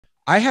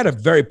I had a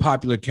very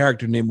popular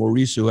character named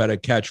Maurica who had a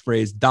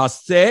catchphrase,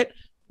 "Das it,"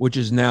 which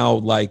is now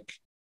like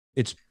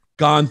it's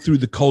gone through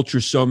the culture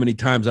so many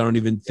times. I don't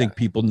even think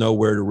people know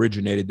where it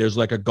originated. There's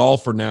like a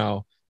golfer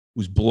now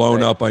who's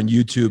blown up on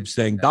YouTube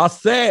saying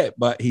 "Das it,"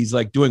 but he's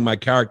like doing my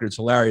character. It's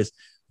hilarious.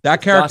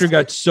 That character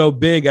got so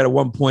big at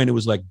one point. It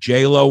was like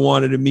J-Lo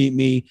wanted to meet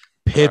me.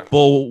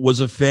 Pitbull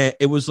was a fan.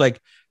 It was like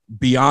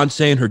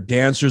Beyonce and her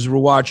dancers were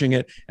watching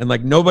it, and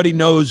like nobody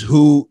knows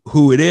who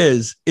it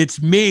is.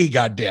 It's me,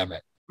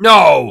 goddammit.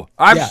 No,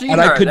 I've seen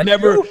and her.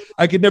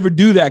 I could never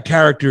do that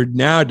character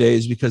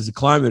nowadays because the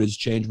climate has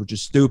changed, which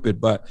is stupid.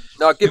 But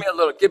no, give me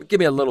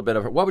a little bit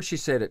of her. What would she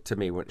say to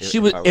me when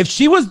if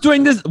she was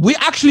doing this? We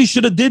actually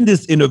should have did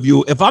this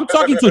interview. If I'm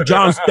talking to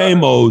John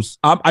Stamos,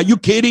 are you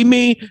kidding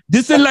me?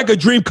 This is like a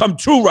dream come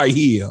true right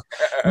here.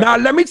 Now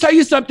let me tell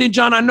you something,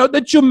 John. I know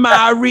that you're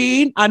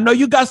married. I know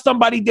you got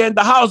somebody there in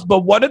the house, but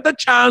what are the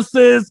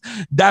chances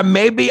that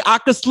maybe I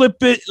could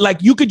slip it?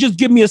 Like you could just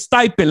give me a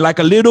stipend, like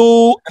a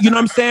little, you know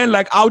what I'm saying?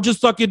 Like I'll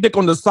just suck your dick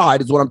on the side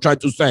is what I'm trying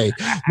to say.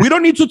 We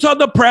don't need to tell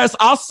the press.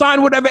 I'll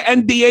sign whatever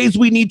NDAs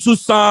we need to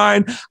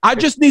sign. I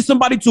just need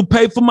somebody to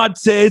pay for my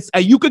tits,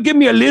 and you could give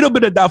me a little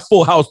bit of that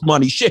Full House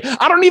money. Shit,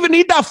 I don't even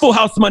need that Full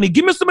House money.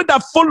 Give me some of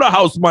that Fuller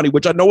House money,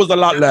 which I know is a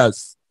lot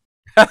less.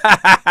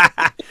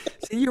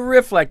 See, you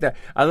riff like that.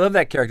 I love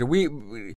that character. We